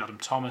Duxbury, Adam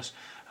Thomas,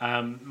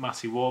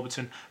 Matty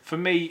Warburton. For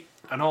me,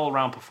 an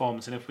all-round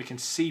performance, and if we can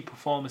see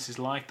performances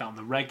like that on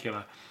the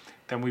regular,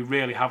 then we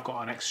really have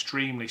got an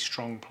extremely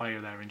strong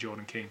player there in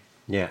Jordan Keane.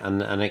 Yeah,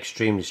 and an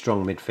extremely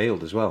strong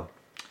midfield as well.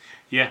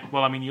 Yeah,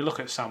 well, I mean, you look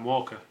at Sam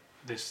Walker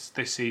this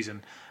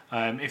season.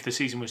 If the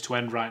season was to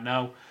end right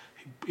now,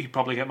 he'd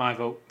probably get my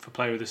vote for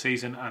Player of the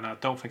Season, and I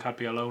don't think I'd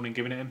be alone in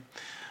giving it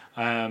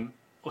him.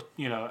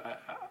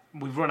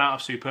 We've run out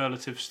of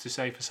superlatives to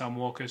say for Sam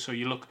Walker. So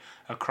you look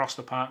across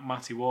the park,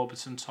 Matty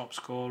Warburton, top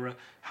scorer,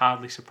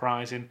 hardly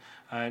surprising.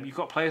 You've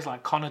got players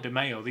like Conor De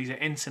Mayo. These are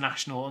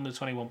international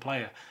under-21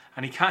 player,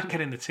 and he can't get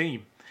in the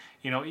team.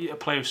 A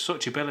player of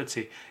such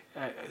ability.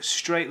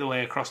 Straight the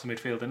way across the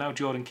midfield, and now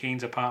Jordan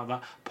Keane's a part of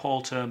that.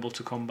 Paul Turnbull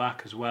to come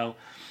back as well.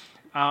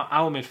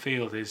 Our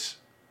midfield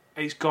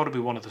it's got to be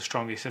one of the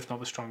strongest, if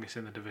not the strongest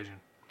in the division.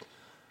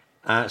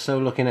 So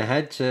looking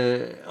ahead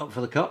to up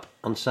for the cup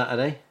on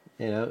Saturday,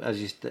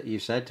 as you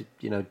said,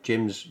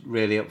 Jim's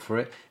really up for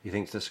it. He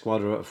thinks the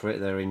squad are up for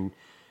it.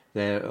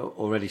 They're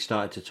already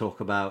started to talk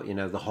about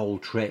the whole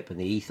trip and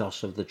the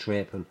ethos of the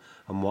trip and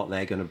what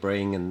they're going to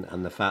bring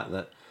and the fact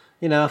that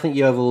I think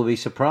Yeovil will be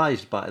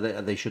surprised by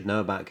they should know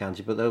about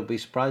County, but they'll be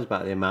surprised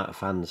by the amount of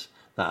fans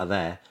that are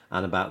there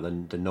and about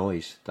the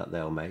noise that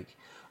they'll make.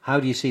 How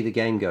do you see the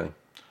game going?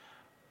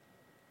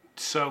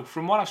 So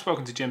from what I've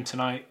spoken to Jim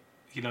tonight,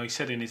 he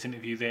said in his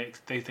interview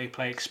they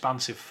play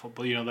expansive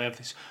football. They have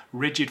this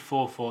rigid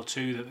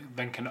 4-4-2 that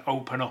then can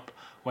open up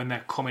when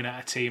they're coming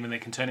at a team, and they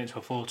can turn it into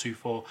a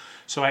 4-2-4.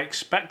 So I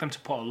expect them to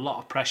put a lot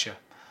of pressure.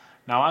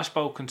 Now, I've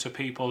spoken to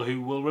people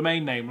who will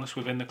remain nameless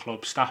within the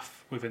club,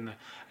 staff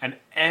and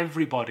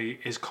everybody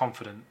is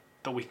confident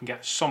that we can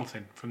get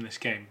something from this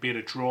game, be it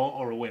a draw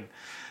or a win.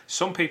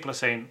 Some people are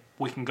saying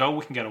we can get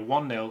a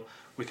 1-0,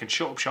 we can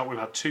shut up shop. We've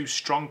had 2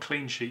 strong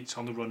clean sheets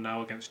on the run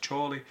now against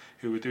Chorley,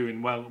 who were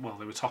doing well. Well,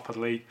 they were top of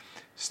the league,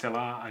 still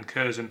are, and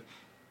Curzon,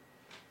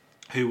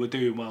 who were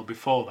doing well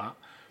before that.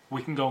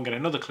 We can go and get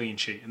another clean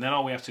sheet, and then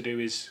all we have to do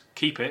is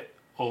keep it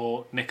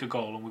or nick a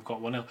goal, and we've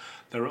got 1-0.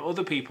 There are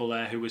other people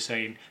there who were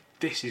saying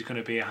this is going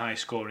to be a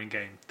high-scoring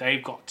game.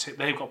 They've got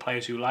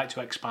players who like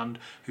to expand,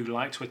 who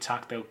like to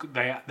attack.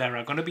 There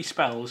are going to be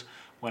spells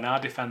when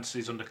our defence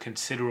is under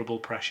considerable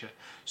pressure.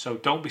 So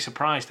don't be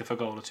surprised if a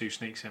goal or 2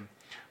 sneaks in.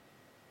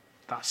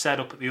 That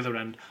said, up at the other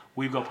end,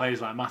 we've got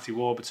players like Matthew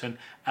Warburton,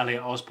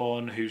 Elliot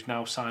Osborne, who's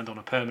now signed on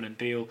a permanent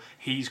deal.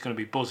 He's going to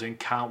be buzzing,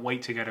 can't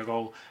wait to get a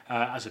goal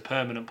as a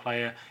permanent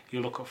player.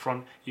 You look up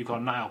front, you've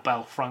got Niall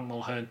Bell, Frank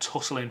Mulhern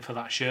tussling for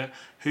that shirt.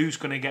 Who's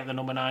going to get the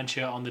number 9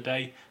 shirt on the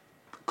day?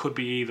 Could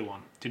be either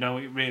one.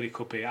 It really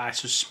could be. I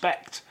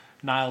suspect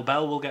Niall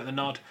Bell will get the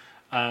nod,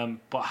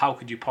 but how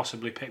could you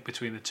possibly pick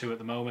between the two at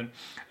the moment?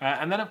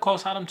 And then, of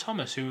course, Adam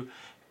Thomas, who,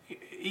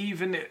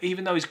 even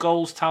though his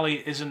goals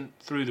tally isn't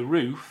through the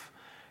roof,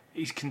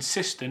 he's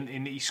consistent.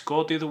 He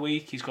scored the other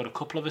week. He's got a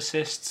couple of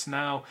assists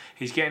now.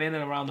 He's getting in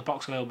and around the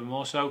box a little bit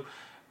more. So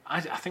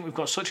I think we've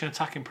got such an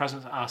attacking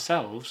presence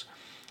ourselves.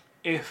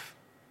 If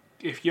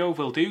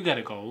Yeovil do get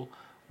a goal,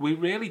 we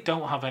really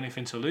don't have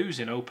anything to lose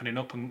in opening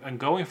up and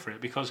going for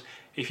it, because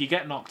if you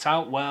get knocked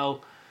out,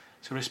 well,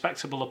 it's a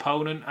respectable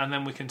opponent, and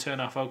then we can turn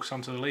our focus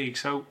onto the league.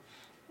 So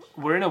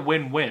we're in a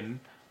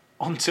win-win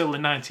until the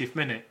 90th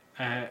minute,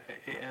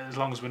 as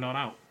long as we're not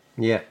out.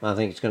 Yeah, I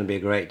think it's going to be a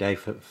great day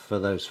for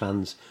those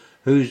fans.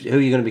 Who are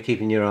you going to be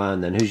keeping your eye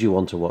on then? Who's you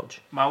want to watch?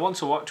 My one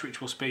to watch,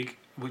 which will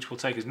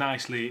take us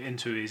nicely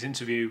into his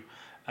interview,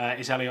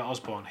 is Elliot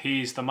Osborne.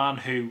 He's the man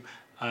who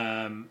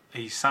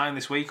he signed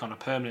this week on a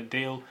permanent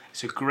deal.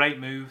 It's a great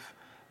move.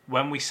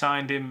 When we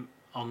signed him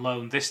on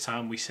loan this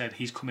time, we said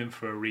he's come in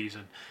for a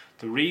reason.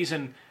 The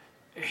reason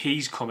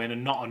he's come in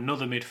and not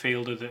another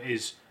midfielder that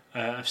is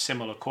of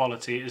similar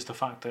quality is the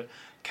fact that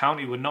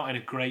County were not in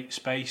a great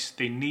space.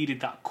 They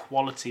needed that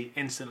quality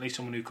instantly,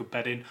 someone who could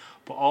bed in,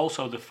 but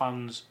also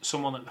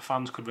someone that the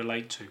fans could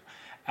relate to.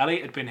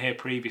 Elliot had been here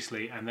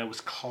previously and there was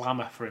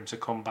clamour for him to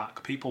come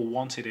back. People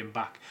wanted him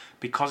back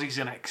because he's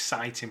an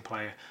exciting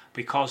player,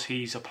 because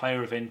he's a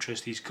player of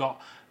interest. He's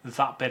got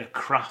that bit of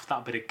craft,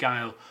 that bit of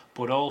guile,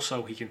 but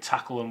also he can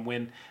tackle and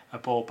win a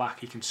ball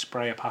back. He can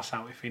spray a pass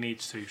out if he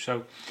needs to.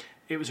 So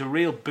it was a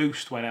real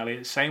boost when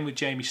Elliot, same with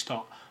Jamie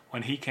Stott,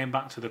 when he came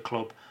back to the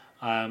club.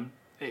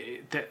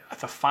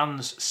 The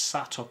fans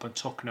sat up and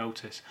took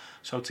notice.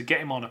 So to get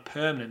him on a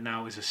permanent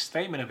now is a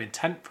statement of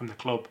intent from the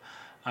club.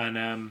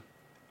 And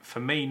for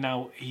me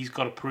now, he's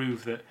got to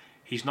prove that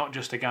he's not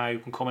just a guy who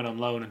can come in on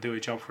loan and do a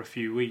job for a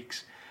few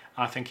weeks.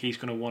 I think he's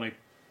going to want to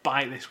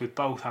bite this with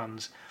both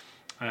hands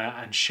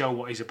and show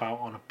what he's about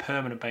on a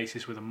permanent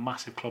basis with a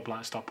massive club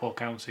like Stockport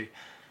County.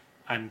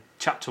 And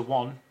chapter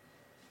 1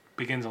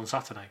 begins on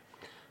Saturday.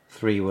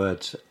 3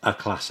 words, a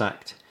class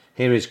act.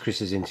 Here is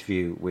Chris's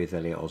interview with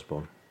Elliot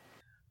Osborne.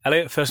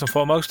 Elliot, first and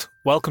foremost,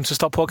 welcome to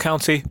Stockport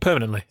County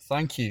permanently.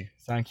 Thank you.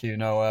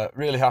 No,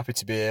 really happy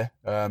to be here.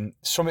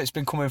 Summit's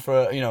been coming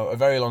for a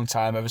very long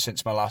time, ever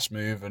since my last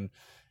move, and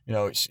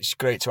it's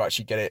great to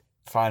actually get it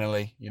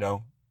finally,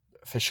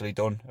 officially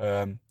done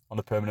on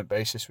a permanent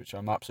basis, which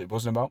I'm absolutely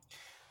buzzing about.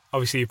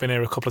 Obviously, you've been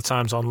here a couple of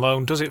times on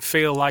loan. Does it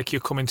feel like you're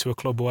coming to a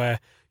club where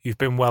you've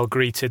been well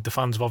greeted? The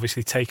fans have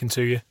obviously taken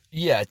to you.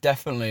 Yeah,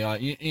 definitely.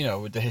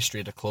 With the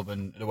history of the club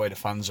and the way the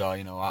fans are,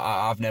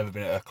 I've never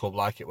been at a club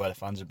like it where the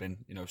fans have been,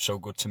 so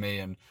good to me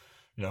and,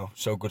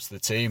 so good to the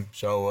team.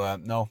 So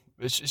no,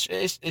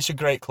 it's a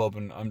great club,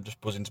 and I'm just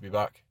buzzing to be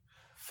back.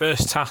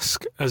 First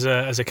task as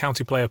a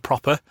county player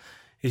proper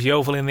is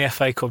Yeovil in the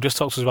FA Cup. Just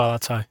talk to us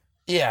about that tie.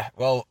 Yeah,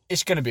 well,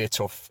 it's going to be a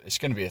tough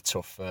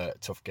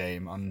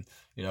game, and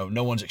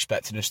no one's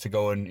expecting us to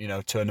go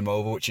and turn them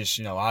over, which is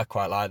I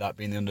quite like that,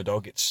 being the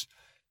underdog. It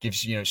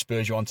gives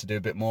spurs you on to do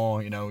a bit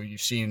more.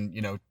 You've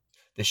seen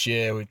this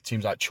year with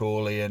teams like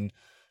Chorley and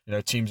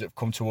teams that have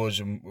come to us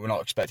and we're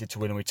not expected to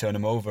win and we turn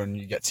them over, and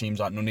you get teams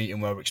like Nuneaton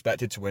where we're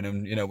expected to win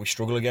and we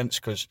struggle against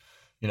because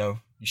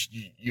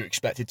you're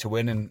expected to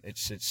win, and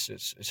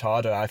it's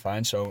harder, I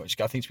find. So I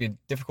think it's been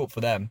difficult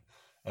for them.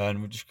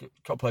 And we've just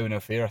got to play with no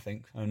fear, I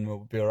think, and we'll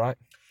be all right.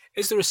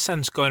 Is there a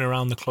sense going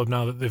around the club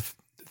now that the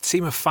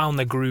team have found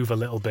their groove a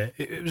little bit?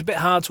 It was a bit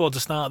hard towards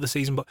the start of the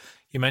season, but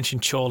you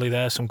mentioned Chorley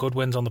there, some good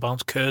wins on the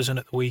bounce. Curzon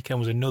at the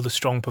weekend was another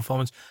strong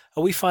performance.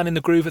 Are we finding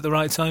the groove at the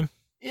right time?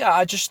 Yeah,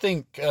 I just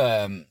think,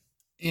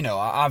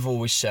 I've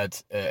always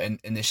said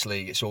in this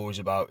league, it's always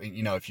about,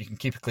 if you can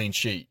keep a clean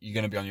sheet, you're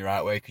going to be on your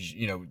right way because,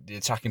 the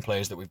attacking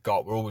players that we've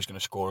got, we're always going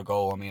to score a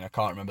goal. I mean, I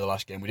can't remember the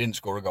last game we didn't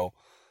score a goal.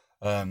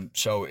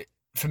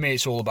 For me,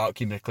 it's all about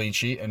keeping a clean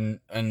sheet, and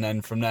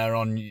then from there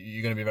on,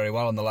 you're going to be very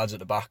well. And the lads at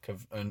the back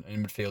and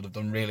in midfield have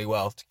done really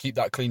well to keep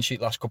that clean sheet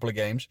last couple of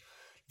games.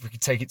 If we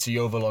could take it to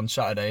Yeovil on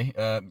Saturday,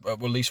 well,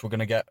 at least we're going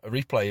to get a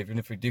replay, even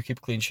if we do keep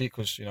a clean sheet,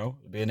 because, it'll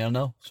be a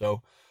 0-0.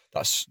 So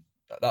that's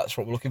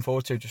what we're looking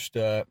forward to, just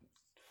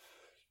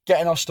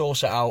getting our stall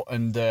set out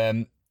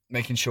and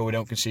making sure we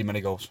don't concede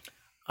many goals.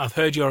 I've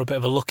heard you're a bit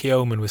of a lucky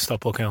omen with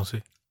Stockport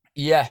County.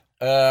 Yeah,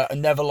 I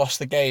never lost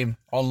the game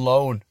on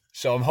loan.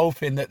 So I'm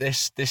hoping that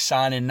this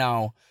signing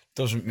now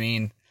doesn't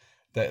mean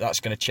that's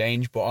going to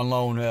change. But on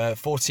loan,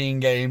 14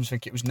 games, I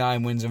think it was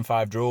 9 wins and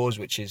 5 draws,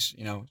 which is,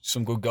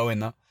 some good going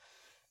that.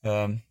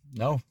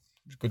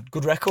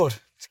 Good record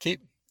to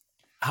keep.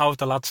 How have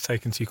the lads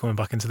taken to you coming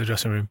back into the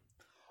dressing room?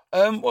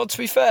 Well, to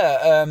be fair,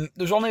 there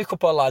was only a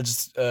couple of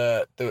lads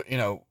that,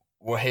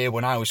 were here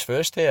when I was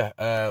first here,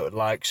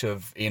 likes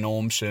of Ian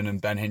Ormson and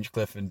Ben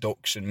Hinchcliffe and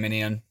Dux and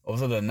Minion.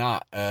 Other than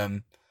that,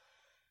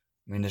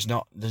 there's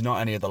not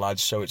any of the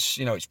lads, so it's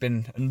it's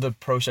been another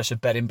process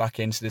of bedding back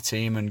into the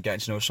team and getting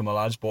to know some of the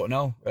lads. But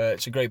no,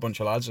 it's a great bunch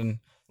of lads, and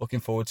looking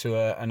forward to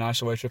a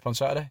nice away trip on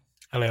Saturday.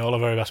 Elliot, all the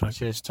very best, mate.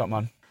 Cheers, top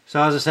man.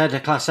 So as I said, a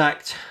class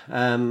act,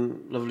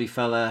 lovely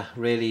fella.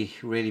 Really,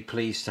 really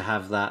pleased to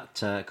have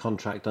that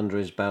contract under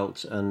his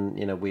belt, and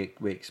we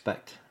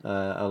expect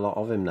a lot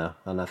of him now,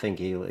 and I think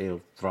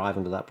he'll thrive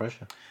under that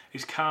pressure.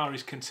 His car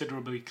is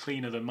considerably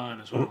cleaner than mine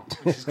as well,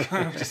 which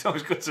is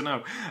always good to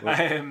know.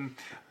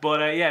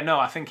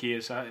 I think he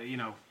is.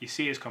 You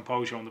see his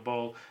composure on the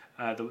ball,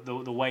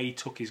 the way he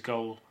took his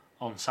goal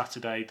on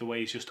Saturday, the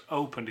way he's just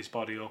opened his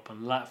body up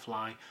and let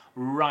fly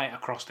right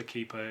across the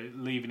keeper,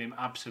 leaving him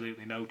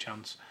absolutely no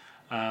chance.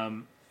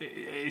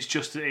 It's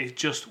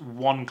just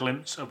one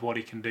glimpse of what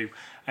he can do,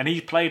 and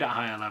he's played at a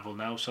higher level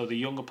now, so the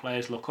younger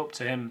players look up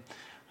to him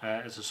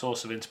as a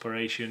source of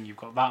inspiration. You've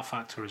got that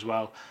factor as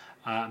well.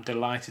 I'm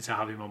delighted to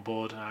have him on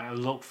board. I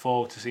look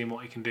forward to seeing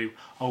what he can do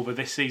over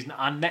this season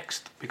and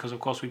next, because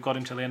of course we've got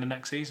him till the end of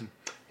next season.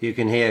 You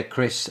can hear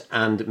Chris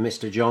and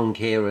Mr. John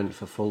Kieran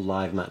for full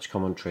live match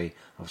commentary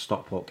of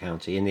Stockport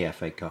County in the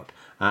FA Cup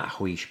at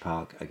Huish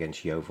Park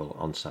against Yeovil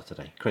on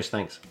Saturday. Chris,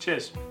 thanks.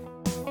 Cheers.